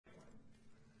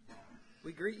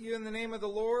We greet you in the name of the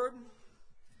Lord.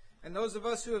 And those of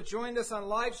us who have joined us on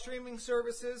live streaming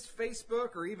services,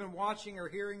 Facebook, or even watching or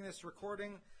hearing this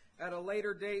recording at a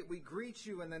later date, we greet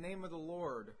you in the name of the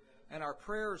Lord, and our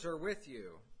prayers are with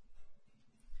you.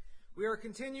 We are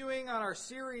continuing on our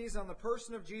series on the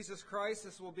person of Jesus Christ.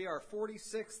 This will be our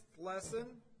 46th lesson.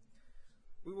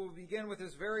 We will begin with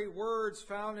his very words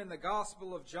found in the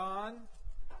Gospel of John,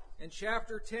 in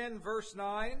chapter 10, verse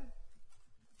 9.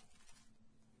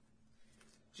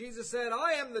 Jesus said,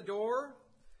 "I am the door.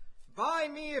 By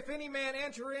me, if any man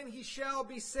enter in, he shall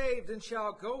be saved, and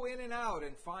shall go in and out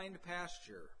and find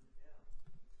pasture."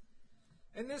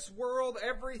 In this world,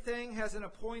 everything has an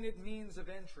appointed means of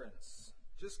entrance.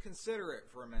 Just consider it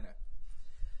for a minute.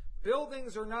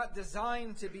 Buildings are not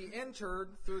designed to be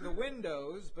entered through the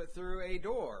windows, but through a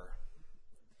door.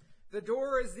 The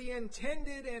door is the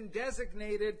intended and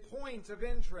designated point of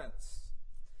entrance.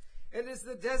 It is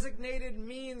the designated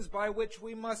means by which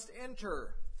we must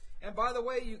enter. And by the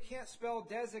way, you can't spell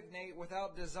designate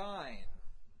without design.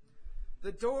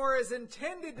 The door is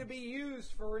intended to be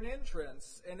used for an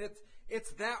entrance, and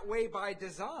it's that way by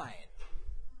design.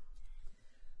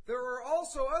 There are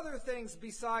also other things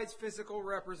besides physical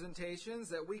representations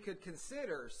that we could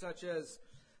consider, such as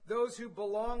those who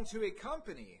belong to a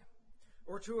company,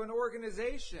 or to an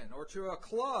organization, or to a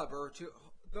club, or to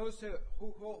those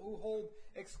who hold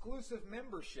exclusive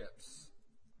memberships.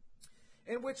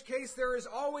 In which case, there is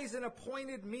always an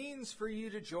appointed means for you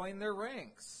to join their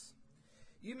ranks.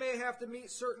 You may have to meet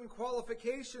certain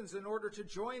qualifications in order to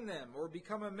join them or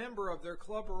become a member of their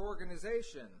club or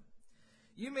organization.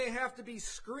 You may have to be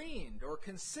screened or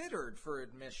considered for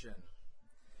admission.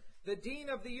 The dean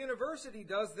of the university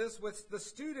does this with the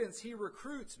students he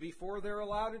recruits before they're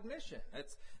allowed admission.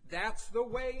 That's the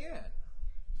way in.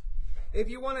 If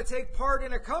you want to take part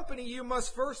in a company, you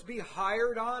must first be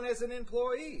hired on as an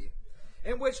employee,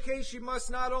 in which case you must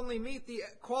not only meet the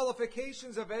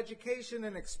qualifications of education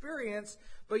and experience,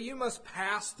 but you must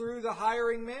pass through the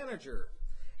hiring manager,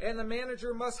 and the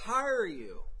manager must hire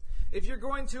you. If you're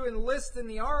going to enlist in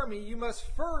the army, you must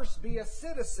first be a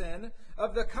citizen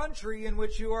of the country in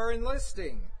which you are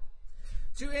enlisting.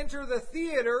 To enter the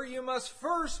theater, you must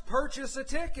first purchase a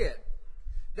ticket.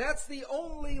 That's the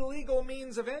only legal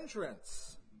means of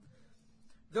entrance.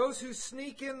 Those who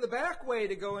sneak in the back way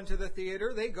to go into the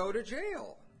theater, they go to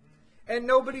jail. And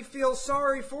nobody feels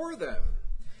sorry for them.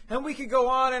 And we could go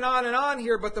on and on and on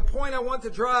here, but the point I want to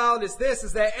draw out is this,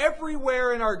 is that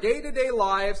everywhere in our day-to-day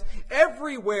lives,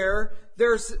 everywhere,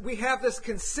 we have this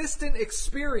consistent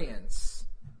experience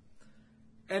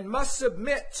and must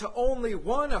submit to only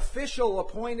one official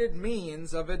appointed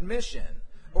means of admission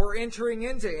or entering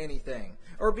into anything,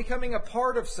 or becoming a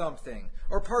part of something,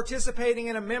 or participating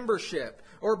in a membership,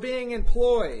 or being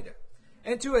employed.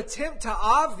 And to attempt to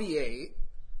obviate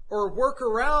or work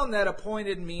around that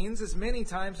appointed means is many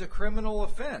times a criminal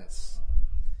offense.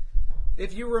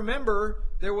 If you remember,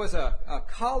 there was a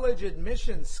college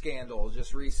admissions scandal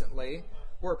just recently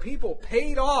where people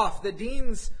paid off the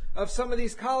deans of some of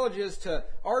these colleges to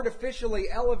artificially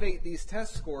elevate these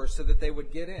test scores so that they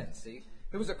would get in, see?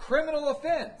 It was a criminal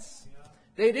offense.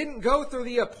 They didn't go through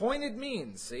the appointed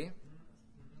means, see?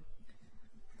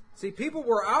 See, people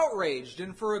were outraged,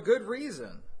 and for a good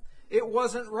reason. It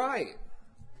wasn't right.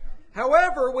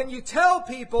 However, when you tell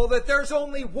people that there's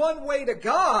only one way to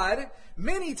God,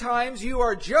 many times you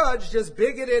are judged as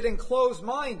bigoted and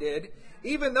closed-minded,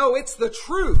 even though it's the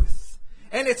truth.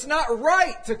 And it's not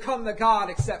right to come to God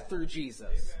except through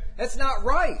Jesus. That's not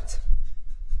right.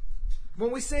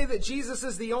 When we say that Jesus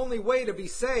is the only way to be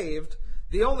saved,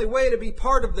 the only way to be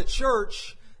part of the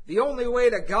church, the only way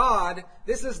to God,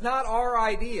 this is not our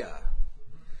idea.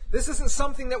 This isn't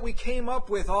something that we came up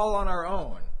with all on our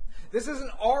own. This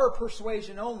isn't our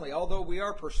persuasion only, although we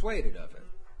are persuaded of it.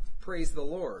 Praise the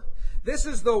Lord. This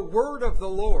is the word of the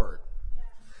Lord.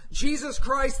 Jesus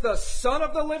Christ, the Son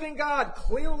of the living God,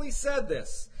 clearly said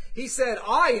this. He said,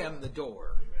 "I am the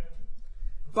door.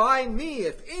 By me,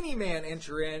 if any man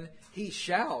enter in, he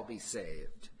shall be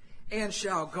saved, and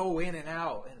shall go in and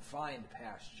out and find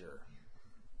pasture."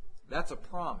 That's a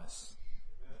promise.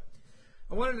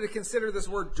 I wanted to consider this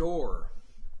word door.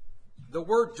 The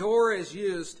word door is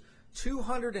used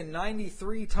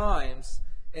 293 times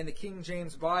in the King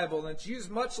James Bible, and it's used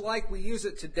much like we use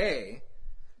it today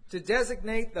to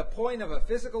designate the point of a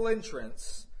physical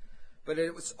entrance, but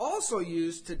it was also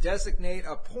used to designate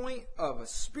a point of a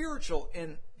spiritual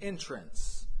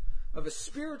entrance, of a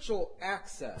spiritual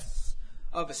access,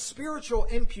 of a spiritual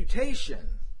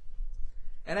imputation.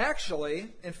 And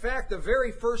actually, in fact, the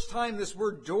very first time this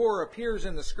word door appears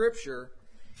in the Scripture,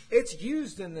 it's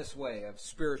used in this way of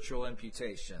spiritual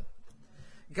imputation.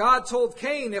 God told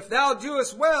Cain, if thou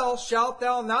doest well, shalt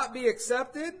thou not be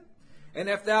accepted? And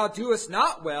if thou doest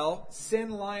not well,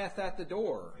 sin lieth at the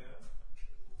door.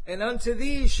 And unto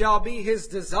thee shall be his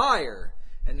desire,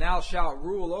 and thou shalt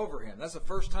rule over him. That's the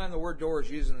first time the word door is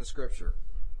used in the Scripture.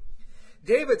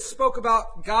 David spoke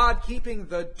about God keeping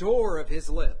the door of his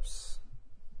lips.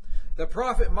 The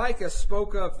prophet Micah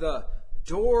spoke of the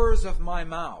doors of my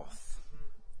mouth.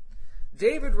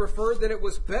 David referred that it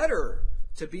was better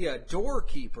to be a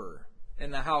doorkeeper in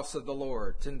the house of the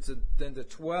Lord than to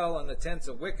dwell in the tents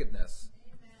of wickedness.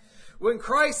 When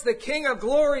Christ, the King of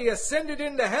glory, ascended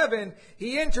into heaven,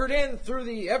 he entered in through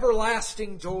the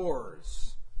everlasting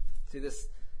doors. See this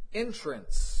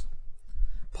entrance.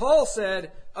 Paul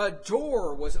said, a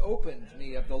door was opened to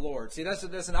me of the Lord. See, that's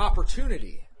an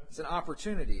opportunity. It's an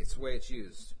opportunity. It's the way it's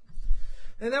used.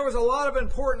 And there was a lot of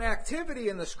important activity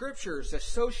in the Scriptures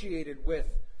associated with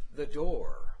the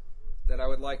door that I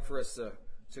would like for us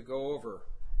to go over.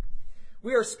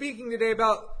 We are speaking today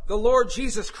about the Lord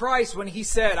Jesus Christ when he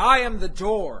said, I am the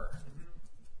door.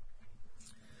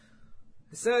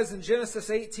 It says in Genesis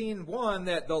 18:1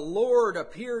 that the Lord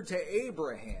appeared to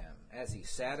Abraham as he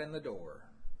sat in the door.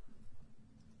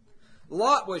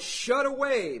 Lot was shut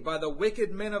away by the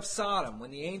wicked men of Sodom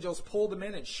when the angels pulled him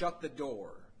in and shut the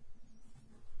door.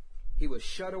 He was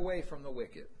shut away from the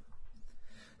wicked.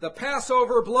 The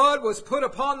Passover blood was put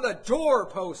upon the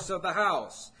doorposts of the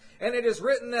house. And it is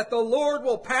written that the Lord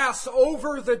will pass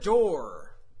over the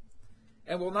door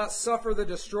and will not suffer the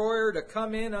destroyer to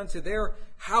come in unto their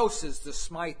houses to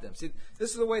smite them. See,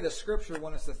 this is the way the Scripture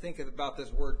wants us to think about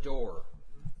this word door.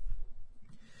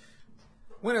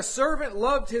 When a servant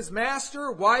loved his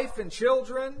master, wife, and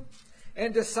children,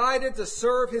 and decided to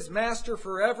serve his master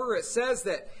forever, it says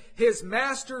that his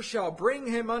master shall bring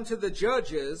him unto the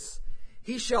judges.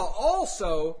 He shall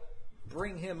also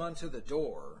bring him unto the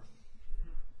door,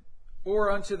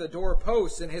 or unto the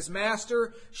doorposts, and his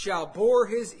master shall bore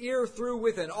his ear through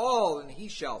with an awl, and he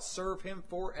shall serve him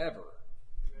forever.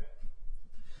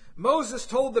 Moses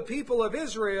told the people of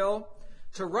Israel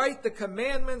to write the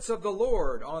commandments of the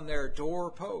Lord on their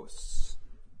doorposts.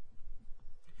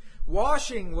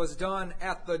 Washing was done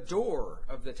at the door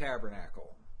of the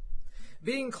tabernacle.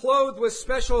 Being clothed with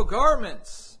special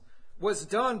garments was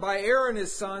done by Aaron and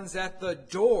his sons at the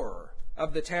door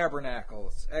of the tabernacle.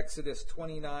 It's Exodus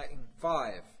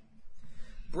 29:5.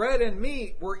 Bread and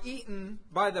meat were eaten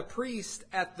by the priest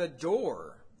at the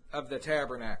door of the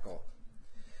tabernacle.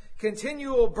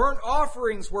 Continual burnt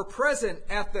offerings were present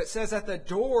at the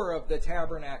door of the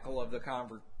tabernacle of the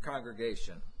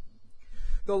congregation.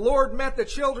 The Lord met the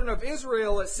children of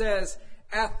Israel, it says,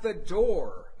 at the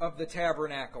door of the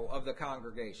tabernacle of the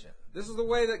congregation. This is the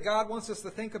way that God wants us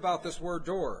to think about this word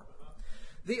door.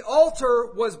 The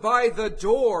altar was by the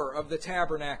door of the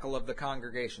tabernacle of the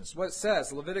congregation. That's what it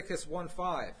says, Leviticus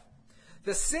 1:5.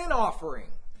 The sin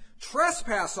offering,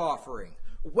 trespass offering,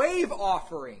 wave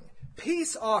offering,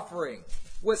 peace offering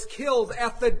was killed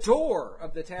at the door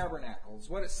of the tabernacle, is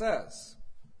what it says.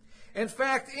 In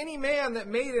fact, any man that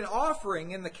made an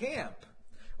offering in the camp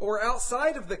or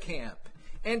outside of the camp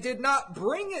and did not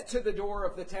bring it to the door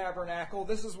of the tabernacle,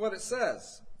 this is what it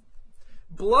says.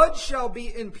 Blood shall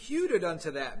be imputed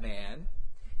unto that man.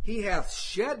 He hath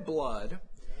shed blood,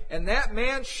 and that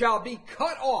man shall be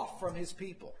cut off from his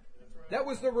people. That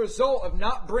was the result of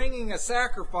not bringing a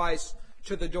sacrifice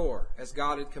to the door, as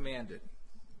God had commanded.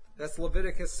 That's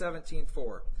Leviticus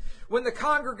 17:4. When the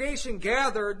congregation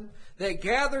gathered, they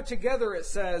gathered together, it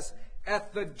says,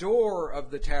 at the door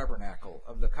of the tabernacle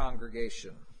of the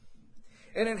congregation.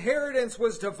 An inheritance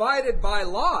was divided by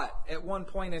lot at one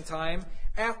point in time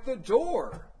at the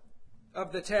door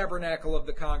of the tabernacle of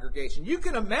the congregation. You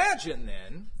can imagine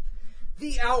then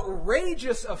the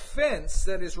outrageous offense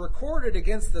that is recorded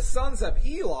against the sons of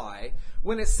Eli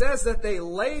when it says that they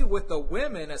lay with the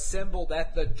women assembled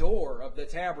at the door of the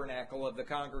tabernacle of the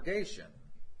congregation.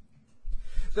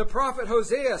 The prophet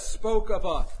Hosea spoke of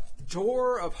a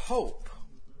door of hope.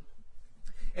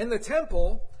 In the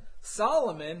temple,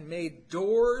 Solomon made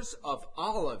doors of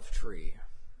olive tree.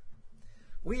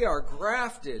 We are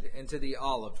grafted into the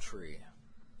olive tree.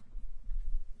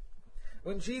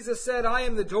 When Jesus said, I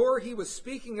am the door, he was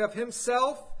speaking of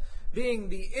himself being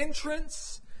the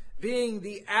entrance, being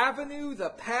the avenue, the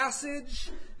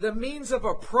passage, the means of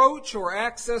approach or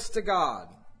access to God.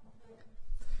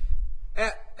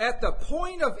 At the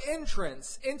point of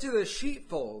entrance into the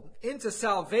sheepfold, into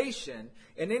salvation,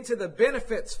 and into the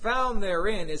benefits found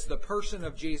therein is the person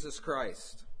of Jesus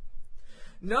Christ.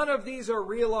 None of these are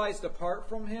realized apart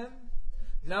from him.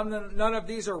 None of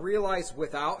these are realized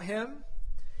without him.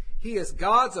 He is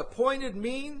God's appointed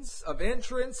means of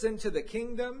entrance into the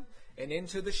kingdom and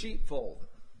into the sheepfold.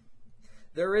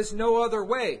 There is no other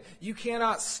way. You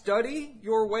cannot study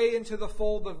your way into the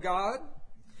fold of God.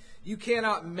 You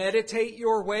cannot meditate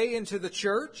your way into the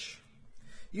church.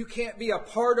 You can't be a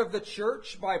part of the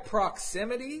church by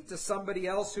proximity to somebody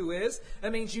else who is.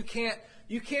 That means you can't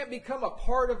become a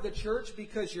part of the church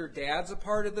because your dad's a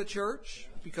part of the church,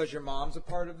 because your mom's a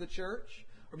part of the church,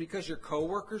 or because your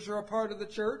coworkers are a part of the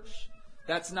church.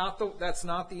 That's not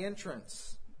the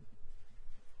entrance.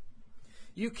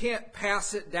 You can't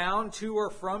pass it down to or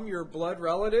from your blood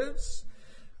relatives.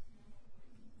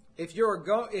 If you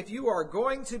are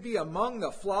going to be among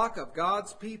the flock of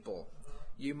God's people,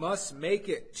 you must make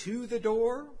it to the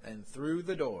door and through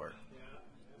the door.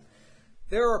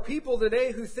 There are people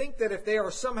today who think that if they are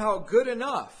somehow good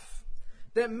enough,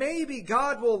 that maybe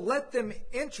God will let them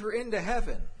enter into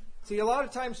heaven. See, a lot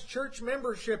of times church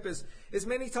membership is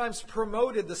many times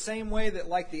promoted the same way that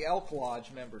like the Elk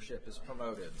Lodge membership is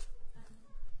promoted.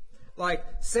 Like,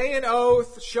 say an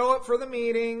oath, show up for the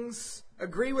meetings,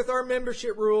 agree with our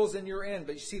membership rules, and you're in.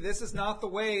 But you see, this is not the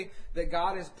way that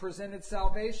God has presented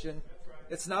salvation.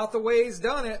 It's not the way He's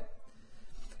done it.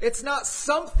 It's not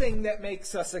something that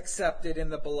makes us accepted in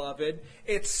the beloved.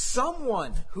 It's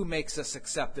someone who makes us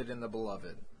accepted in the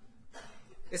beloved.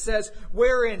 It says,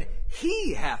 wherein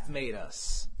He hath made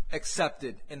us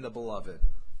accepted in the beloved.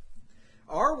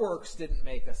 Our works didn't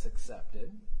make us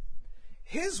accepted.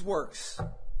 His works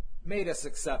made us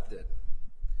accepted.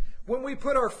 When we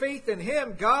put our faith in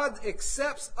Him, God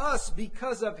accepts us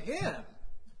because of Him.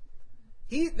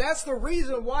 That's the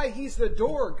reason why He's the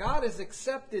door. God has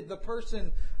accepted the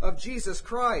person of Jesus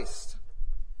Christ.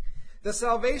 The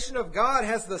salvation of God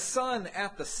has the Son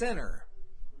at the center.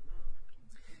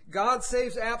 God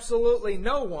saves absolutely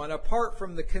no one apart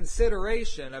from the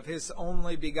consideration of His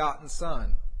only begotten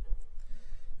Son.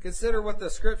 Consider what the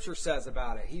Scripture says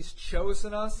about it. He's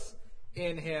chosen us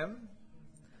in Him.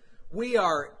 We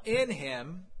are in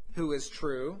Him, who is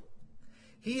true.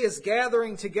 He is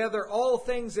gathering together all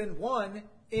things in one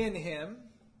in Him.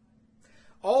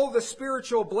 All the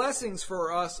spiritual blessings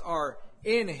for us are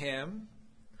in Him.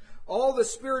 All the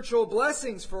spiritual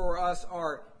blessings for us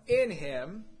are in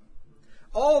Him.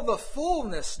 All the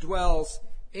fullness dwells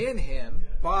in Him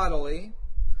bodily.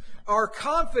 Our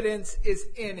confidence is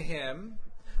in Him.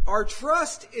 Our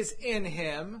trust is in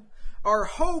Him. Our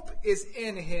hope is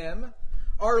in Him.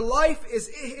 Our life is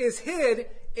hid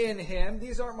in Him.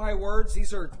 These aren't my words.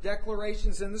 These are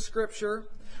declarations in the Scripture.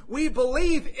 We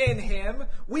believe in Him.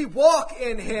 We walk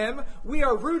in Him. We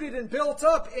are rooted and built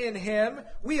up in Him.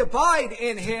 We abide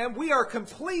in Him. We are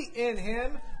complete in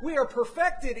Him. We are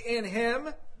perfected in Him.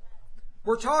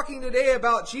 We're talking today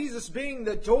about Jesus being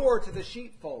the door to the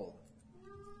sheepfold.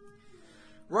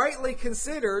 Rightly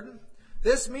considered,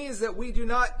 this means that we do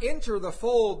not enter the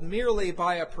fold merely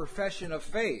by a profession of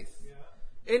faith,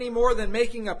 any more than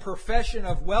making a profession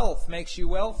of wealth makes you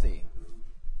wealthy.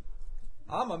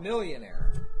 I'm a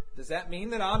millionaire. Does that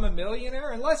mean that I'm a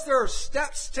millionaire? Unless there are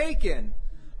steps taken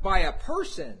by a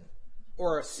person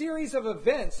or a series of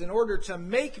events in order to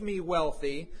make me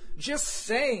wealthy, just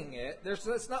saying it,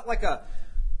 there's not like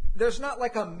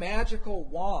a magical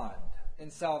wand in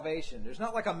salvation. There's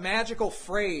not like a magical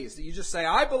phrase that you just say,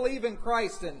 I believe in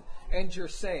Christ and you're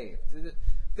saved.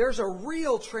 There's a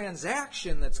real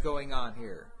transaction that's going on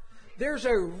here. There's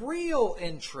a real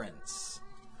entrance.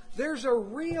 There's a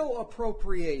real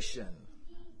appropriation.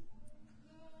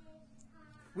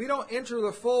 We don't enter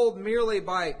the fold merely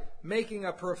by making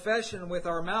a profession with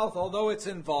our mouth, although it's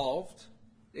involved.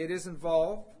 It is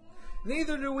involved.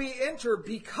 Neither do we enter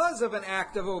because of an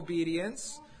act of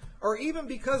obedience, or even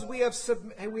because we have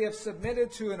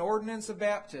submitted to an ordinance of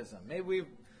baptism. Maybe we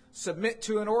submit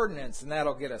to an ordinance and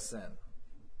that'll get us in.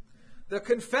 The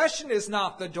confession is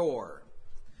not the door.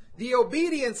 The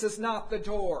obedience is not the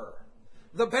door.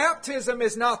 The baptism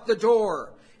is not the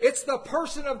door. It's the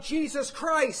person of Jesus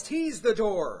Christ. He's the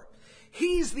door.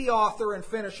 He's the author and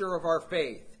finisher of our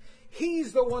faith.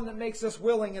 He's the one that makes us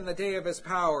willing in the day of His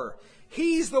power.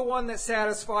 He's the one that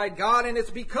satisfied God, and it's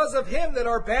because of Him that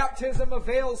our baptism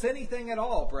avails anything at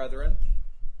all, brethren.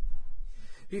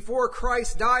 Before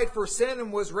Christ died for sin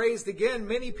and was raised again,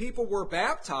 many people were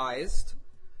baptized,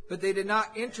 but they did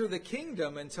not enter the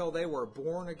kingdom until they were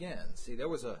born again. See, there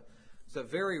was a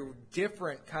very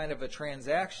different kind of a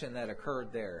transaction that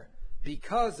occurred there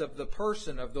because of the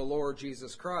person of the Lord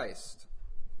Jesus Christ.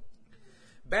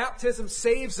 Baptism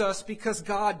saves us because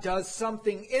God does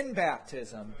something in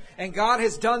baptism. And God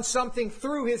has done something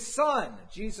through His Son,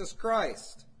 Jesus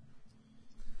Christ.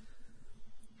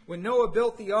 When Noah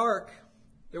built the ark,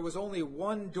 there was only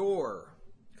one door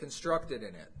constructed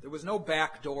in it. There was no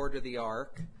back door to the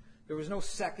ark. There was no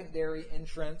secondary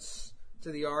entrance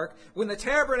to the ark. When the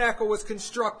tabernacle was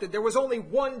constructed, there was only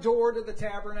one door to the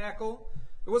tabernacle.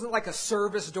 It wasn't like a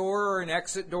service door or an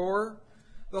exit door.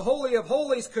 The Holy of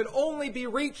Holies could only be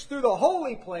reached through the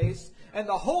holy place, and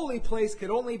the holy place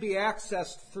could only be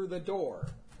accessed through the door.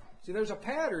 See, there's a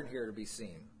pattern here to be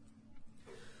seen.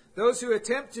 Those who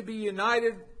attempt to be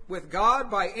united with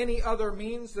God by any other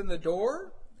means than the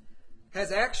door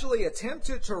has actually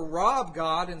attempted to rob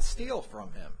God and steal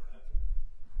from Him.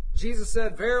 Jesus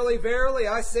said, "Verily, verily,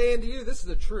 I say unto you," this is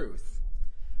the truth,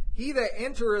 "he that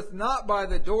entereth not by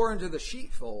the door into the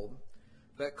sheepfold,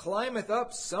 but climbeth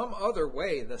up some other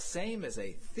way, the same is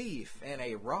a thief and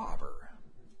a robber."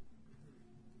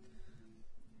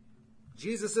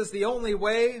 Jesus is the only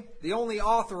way, the only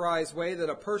authorized way that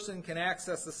a person can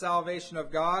access the salvation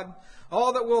of God.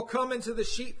 All that will come into the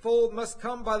sheepfold must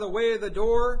come by the way of the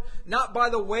door, not by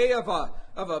the way of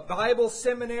a Bible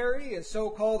seminary and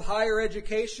so-called higher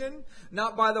education,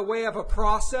 not by the way of a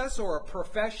process or a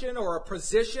profession or a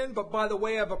position, but by the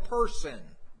way of a person.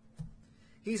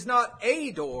 He's not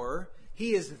a door,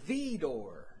 He is the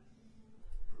door.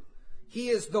 He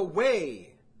is the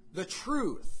way, the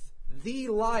truth, the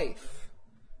life.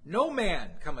 "No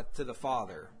man cometh to the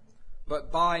Father,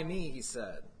 but by me," He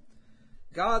said.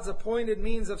 God's appointed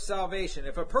means of salvation.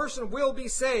 If a person will be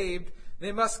saved,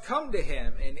 they must come to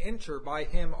Him and enter by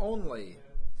Him only.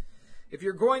 If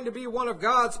you're going to be one of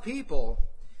God's people,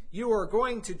 you are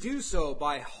going to do so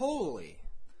by wholly,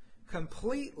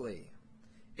 completely,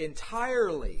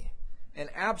 entirely, and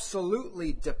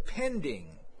absolutely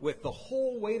depending with the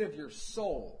whole weight of your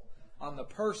soul on the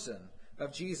person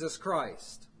of Jesus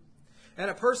Christ. And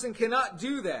a person cannot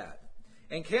do that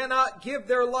and cannot give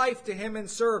their life to Him in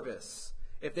service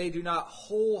if they do not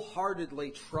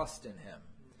wholeheartedly trust in Him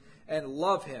and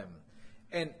love Him.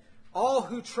 And all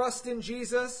who trust in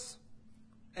Jesus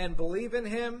and believe in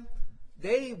Him,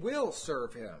 they will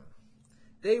serve Him.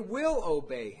 They will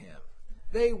obey Him.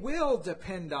 They will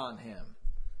depend on Him.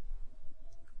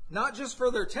 Not just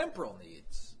for their temporal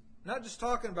needs, not just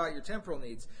talking about your temporal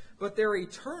needs, but their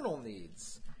eternal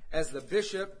needs as the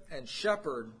bishop and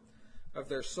shepherd of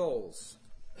their souls.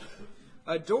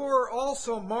 A door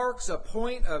also marks a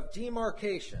point of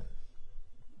demarcation.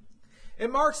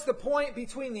 It marks the point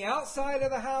between the outside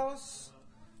of the house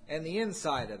and the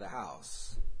inside of the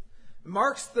house. It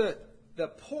marks the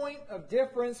point of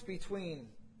difference between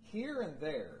here and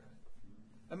there.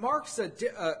 It marks a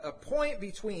point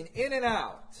between in and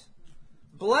out,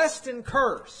 blessed and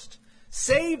cursed,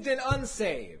 saved and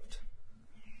unsaved.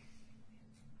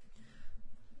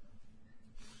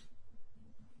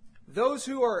 Those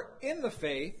who are in the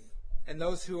faith and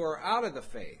those who are out of the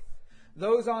faith.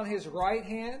 Those on His right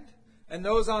hand and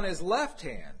those on His left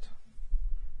hand.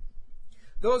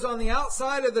 Those on the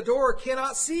outside of the door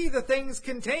cannot see the things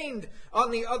contained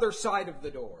on the other side of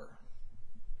the door.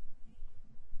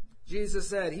 Jesus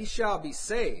said, "He shall be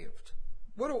saved."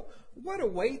 What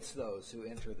awaits those who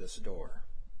enter this door?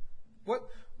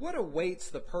 What awaits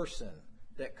the person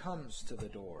that comes to the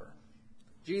door?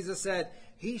 Jesus said,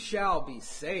 "He shall be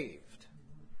saved,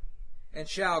 and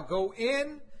shall go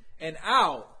in and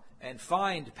out and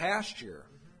find pasture."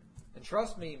 And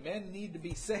trust me, men need to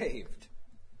be saved.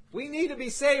 We need to be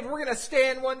saved. We're going to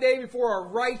stand one day before a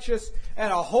righteous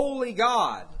and a holy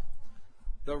God.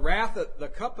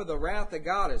 The cup of the wrath of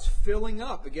God is filling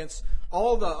up against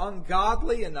all the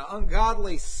ungodly and the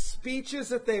ungodly speeches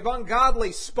that they've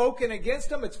ungodly spoken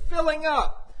against Him. It's filling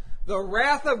up. The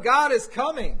wrath of God is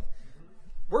coming.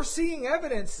 We're seeing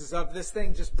evidences of this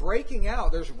thing just breaking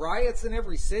out. There's riots in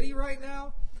every city right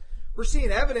now. We're seeing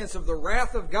evidence of the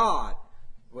wrath of God.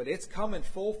 But it's coming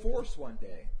full force one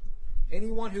day.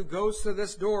 Anyone who goes to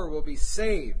this door will be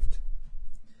saved.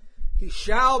 He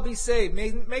shall be saved.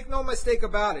 Make no mistake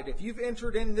about it. If you've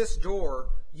entered in this door,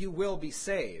 you will be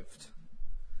saved.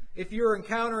 If you're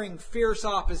encountering fierce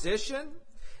opposition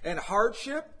and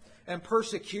hardship and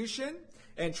persecution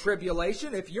and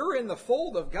tribulation, if you're in the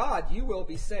fold of God, you will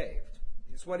be saved.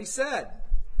 That's what He said.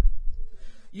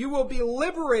 You will be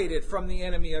liberated from the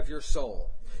enemy of your soul.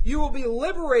 You will be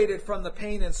liberated from the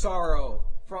pain and sorrow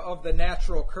of the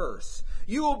natural curse.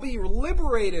 You will be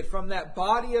liberated from that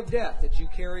body of death that you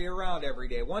carry around every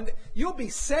day. One day, you'll be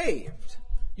saved.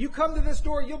 You come to this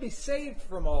door, you'll be saved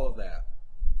from all of that.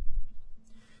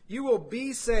 You will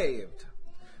be saved.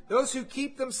 Those who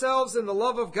keep themselves in the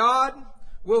love of God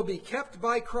will be kept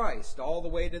by Christ all the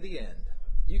way to the end.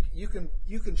 You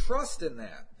can trust in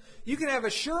that. You can have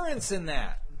assurance in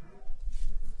that.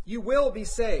 You will be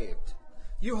saved.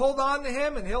 You hold on to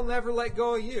Him and He'll never let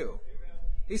go of you.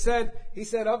 He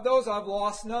said, of those I've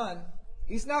lost none.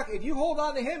 If you hold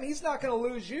on to Him, He's not going to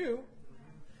lose you.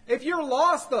 If you're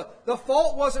lost, the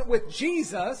fault wasn't with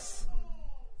Jesus.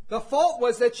 The fault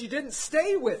was that you didn't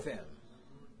stay with Him.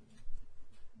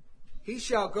 He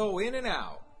shall go in and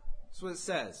out. That's what it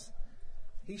says.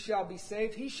 He shall be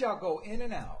saved. He shall go in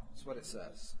and out. That's what it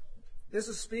says. This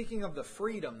is speaking of the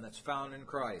freedom that's found in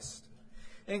Christ.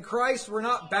 In Christ, we're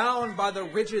not bound by the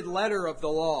rigid letter of the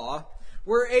law.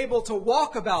 We're able to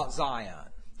walk about Zion.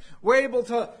 We're able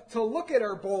to look at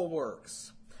our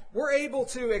bulwarks. We're able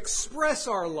to express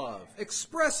our love,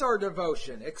 express our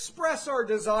devotion, express our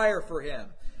desire for Him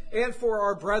and for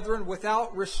our brethren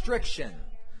without restriction.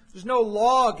 There's no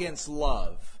law against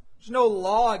love. There's no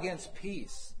law against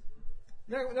peace.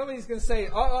 Nobody's going to say,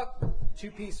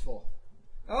 too peaceful.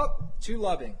 Too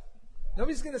loving.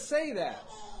 Nobody's going to say that.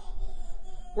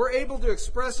 We're able to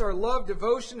express our love,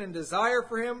 devotion, and desire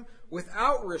for Him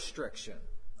without restriction.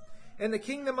 In the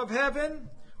kingdom of heaven,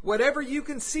 whatever you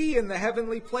can see in the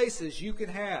heavenly places, you can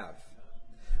have.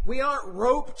 We aren't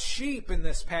roped sheep in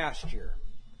this pasture.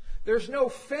 There's no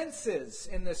fences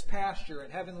in this pasture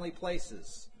in heavenly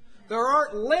places. There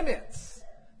aren't limits.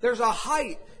 There's a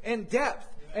height and depth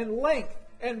and length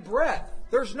and breadth.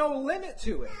 There's no limit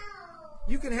to it.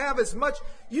 You can have as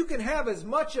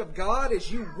much of God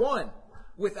as you want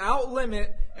without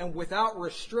limit and without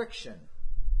restriction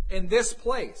in this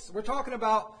place. We're talking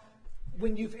about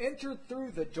when you've entered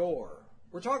through the door.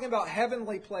 We're talking about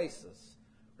heavenly places.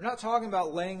 We're not talking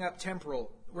about laying up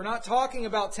temporal. We're not talking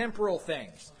about temporal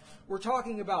things. We're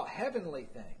talking about heavenly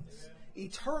things,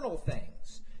 eternal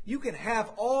things. You can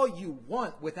have all you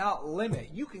want without limit.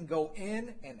 You can go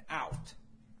in and out.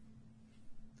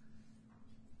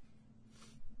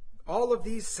 All of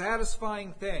these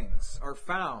satisfying things are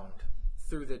found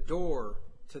through the door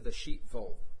to the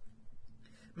sheepfold.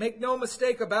 Make no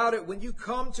mistake about it, when you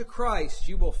come to Christ,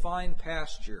 you will find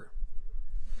pasture.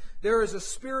 There is a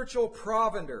spiritual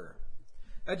provender,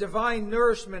 a divine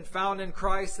nourishment found in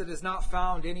Christ that is not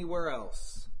found anywhere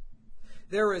else.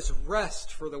 There is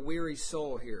rest for the weary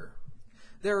soul here.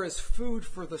 There is food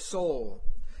for the soul.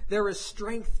 There is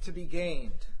strength to be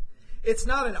gained. It's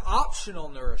not an optional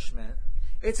nourishment.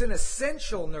 It's an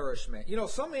essential nourishment. You know,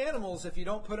 some animals, if you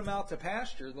don't put them out to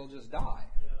pasture, they'll just die.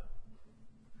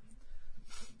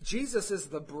 Jesus is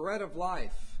the bread of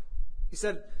life. He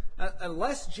said,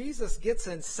 unless Jesus gets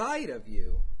inside of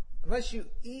you, unless you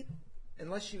eat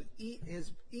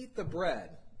the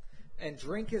bread and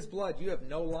drink His blood, you have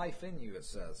no life in you, it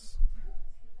says.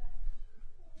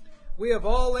 We have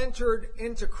all entered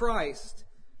into Christ,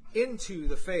 into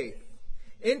the faith,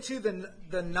 into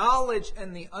the knowledge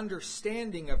and the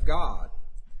understanding of God.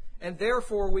 And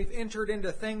therefore we've entered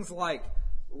into things like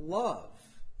love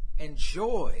and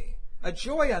joy, a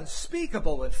joy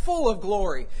unspeakable and full of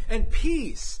glory, and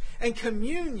peace and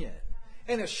communion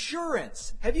and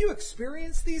assurance. Have you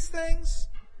experienced these things?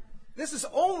 This is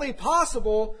only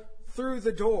possible through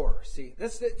the door. See,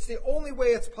 it's the only way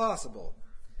it's possible.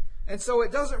 And so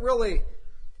it doesn't really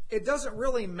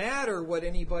matter what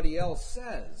anybody else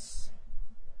says.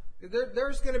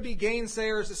 There's going to be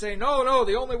gainsayers that say, no,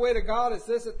 the only way to God is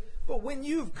this. But when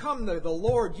you've come to the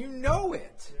Lord, you know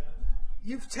it.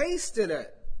 You've tasted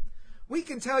it. We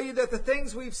can tell you that the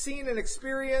things we've seen and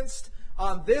experienced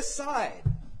on this side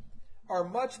are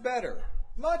much better.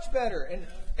 Much better.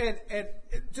 And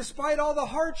despite all the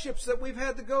hardships that we've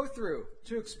had to go through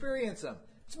to experience them,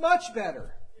 it's much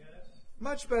better.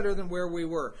 Much better than where we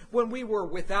were when we were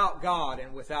without God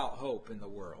and without hope in the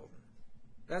world.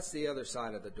 That's the other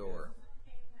side of the door.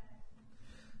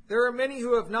 There are many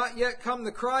who have not yet come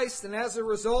to Christ, and as a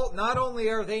result, not only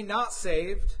are they not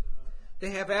saved, they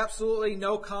have absolutely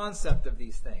no concept of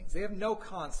these things. They have no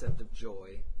concept of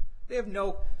joy. They have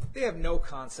no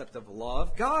concept of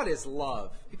love. God is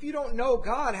love. If you don't know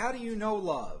God, how do you know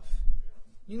love?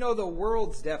 You know the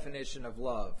world's definition of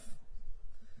love.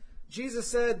 Jesus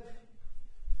said,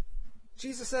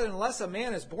 unless a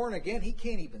man is born again, he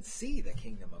can't even see the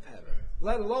kingdom of heaven,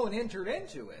 let alone enter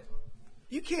into it.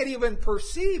 You can't even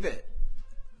perceive it.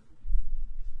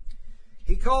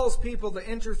 He calls people to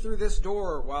enter through this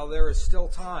door while there is still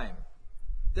time.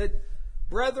 That,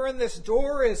 brethren, this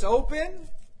door is open,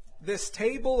 this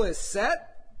table is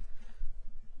set,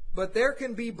 but there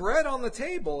can be bread on the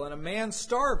table and a man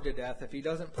starve to death if he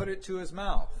doesn't put it to his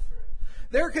mouth.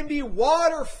 There can be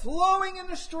water flowing in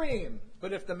the stream,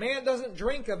 but if the man doesn't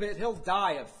drink of it, he'll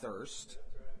die of thirst.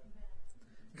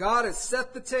 God has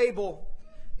set the table.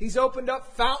 He's opened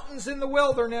up fountains in the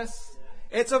wilderness.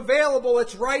 It's available.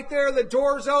 It's right there. The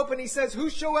door's open. He says,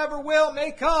 whosoever will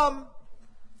may come.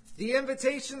 The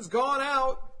invitation's gone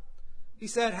out. He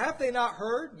said, "Have they not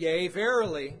heard? Yea,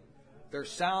 verily, their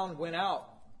sound went out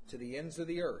to the ends of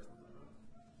the earth.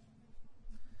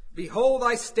 Behold,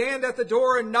 I stand at the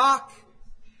door and knock.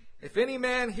 If any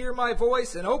man hear my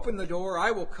voice and open the door,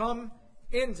 I will come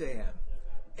into him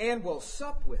and will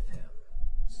sup with him."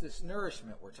 It's this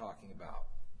nourishment we're talking about.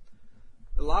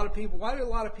 Why do a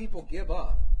lot of people give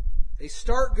up? They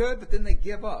start good, but then they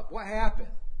give up. What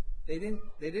happened? They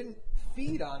didn't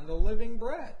feed on the living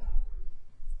bread.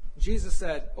 Jesus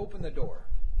said, "Open the door.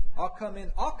 I'll come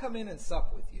in and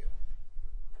sup with you."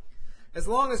 As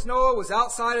long as Noah was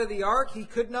outside of the ark, he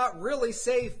could not really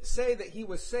say that he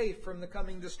was safe from the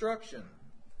coming destruction.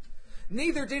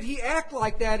 Neither did he act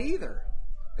like that either.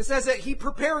 It says that he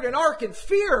prepared an ark in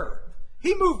fear.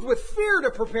 He moved with fear to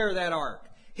prepare that ark.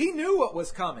 He knew what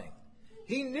was coming.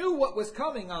 He knew what was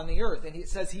coming on the earth, and it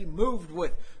says he moved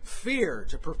with fear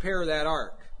to prepare that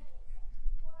ark.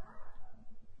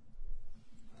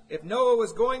 If Noah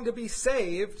was going to be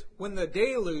saved when the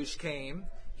deluge came,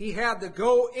 he had to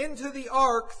go into the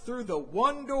ark through the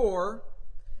one door,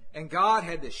 and God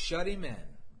had to shut him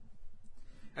in.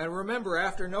 And remember,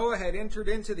 after Noah had entered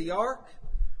into the ark,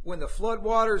 when the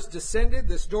floodwaters descended,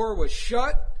 this door was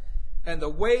shut, and the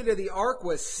way to the ark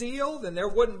was sealed, and there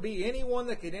wouldn't be anyone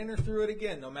that could enter through it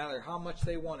again, no matter how much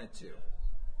they wanted to.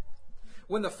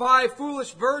 When the 5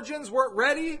 foolish virgins weren't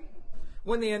ready,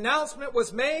 when the announcement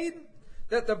was made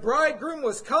that the bridegroom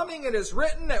was coming, it is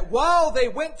written that while they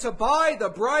went to buy, the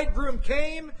bridegroom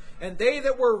came, and they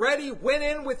that were ready went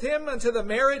in with him unto the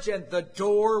marriage, and the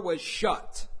door was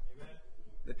shut. Amen.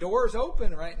 The door is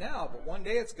open right now, but one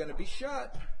day it's going to be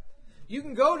shut. You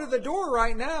can go to the door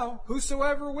right now.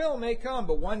 Whosoever will may come,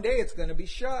 but one day it's going to be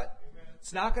shut. Amen.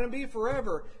 It's not going to be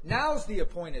forever. Now's the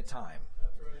appointed time.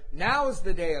 Right. Now is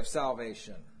the day of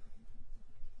salvation.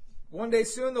 One day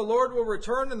soon the Lord will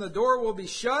return and the door will be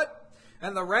shut.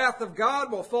 And the wrath of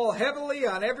God will fall heavily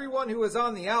on everyone who is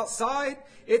on the outside.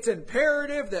 It's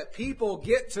imperative that people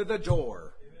get to the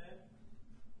door. Amen.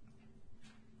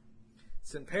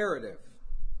 It's imperative.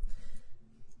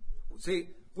 See,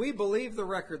 we believe the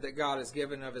record that God has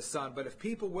given of His Son, but if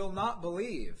people will not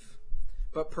believe,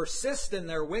 but persist in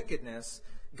their wickedness,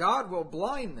 God will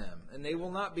blind them, and they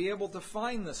will not be able to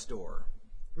find this door.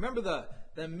 Remember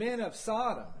the men of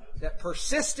Sodom that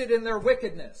persisted in their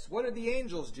wickedness. What did the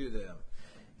angels do to them?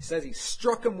 He says He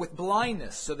struck them with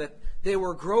blindness so that they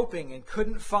were groping and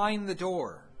couldn't find the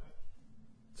door.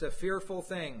 It's a fearful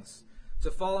thing to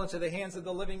fall into the hands of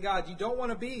the living God. You don't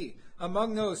want to be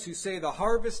among those who say the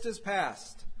harvest is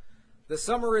past, the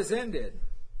summer is ended,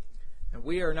 and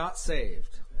we are not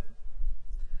saved.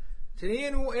 To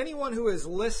anyone who is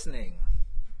listening,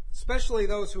 especially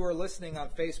those who are listening on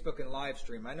Facebook and live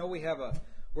stream, I know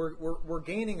we're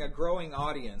gaining a growing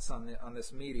audience on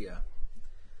this media.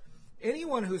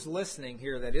 Anyone who's listening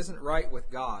here that isn't right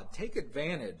with God, take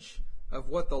advantage of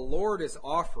what the Lord is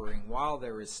offering while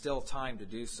there is still time to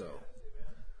do so.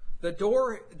 The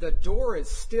door is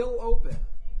still open.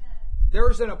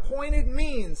 There's an appointed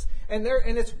means, and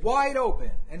it's wide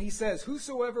open. And He says,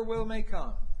 "Whosoever will may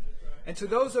come." And to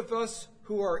those of us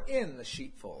who are in the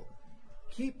sheepfold,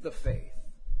 keep the faith.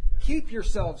 Keep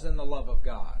yourselves in the love of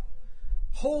God.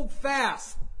 Hold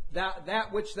fast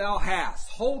that which thou hast.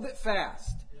 Hold it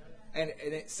fast. And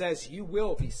it says you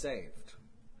will be saved.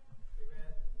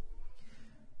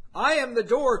 "I am the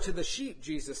door to the sheep,"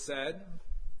 Jesus said.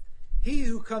 "He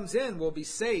who comes in will be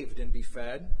saved and be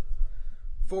fed.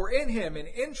 For in Him an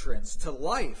entrance to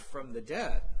life from the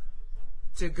dead,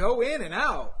 to go in and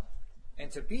out, and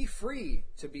to be free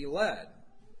to be led."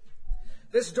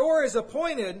 This door is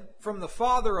appointed from the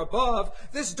Father above.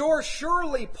 This door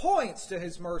surely points to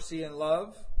His mercy and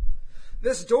love.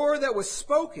 This door that was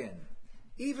spoken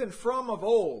even from of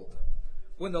old,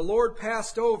 when the Lord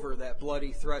passed over that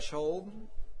bloody threshold.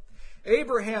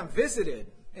 Abraham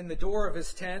visited in the door of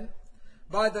his tent.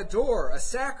 By the door a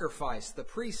sacrifice the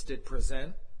priest did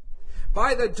present.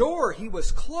 By the door he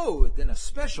was clothed in a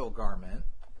special garment.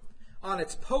 On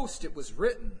its post it was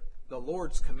written, the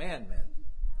Lord's commandment.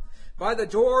 By the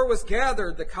door was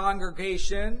gathered the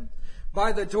congregation.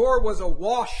 By the door was a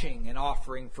washing and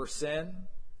offering for sin.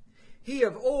 He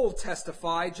of old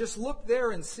testified, just look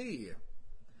there and see.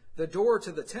 The door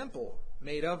to the temple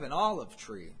made of an olive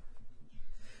tree.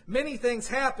 Many things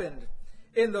happened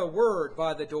in the word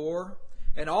by the door,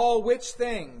 and all which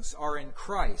things are in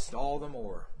Christ all the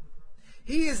more.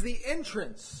 He is the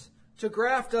entrance to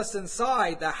graft us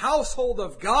inside, the household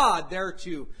of God there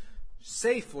to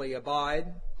safely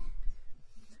abide.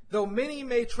 Though many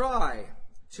may try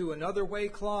to another way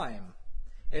climb,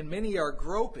 and many are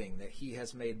groping that He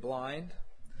has made blind,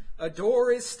 a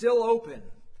door is still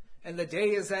open, and the day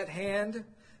is at hand.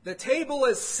 The table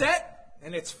is set,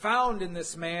 and it's found in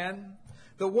this man,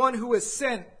 the one who is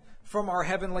sent from our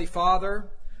heavenly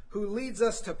Father, who leads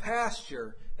us to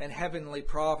pasture and heavenly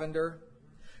provender,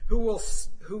 who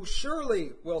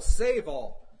surely will save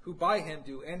all who by him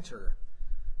do enter,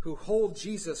 who hold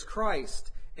Jesus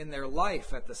Christ in their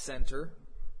life at the center.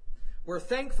 We're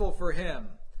thankful for him,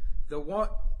 the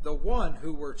one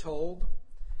who we're told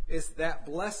is that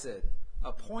blessed,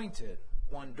 appointed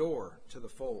one door to the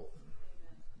fold.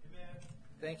 Amen.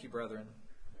 Thank you, brethren.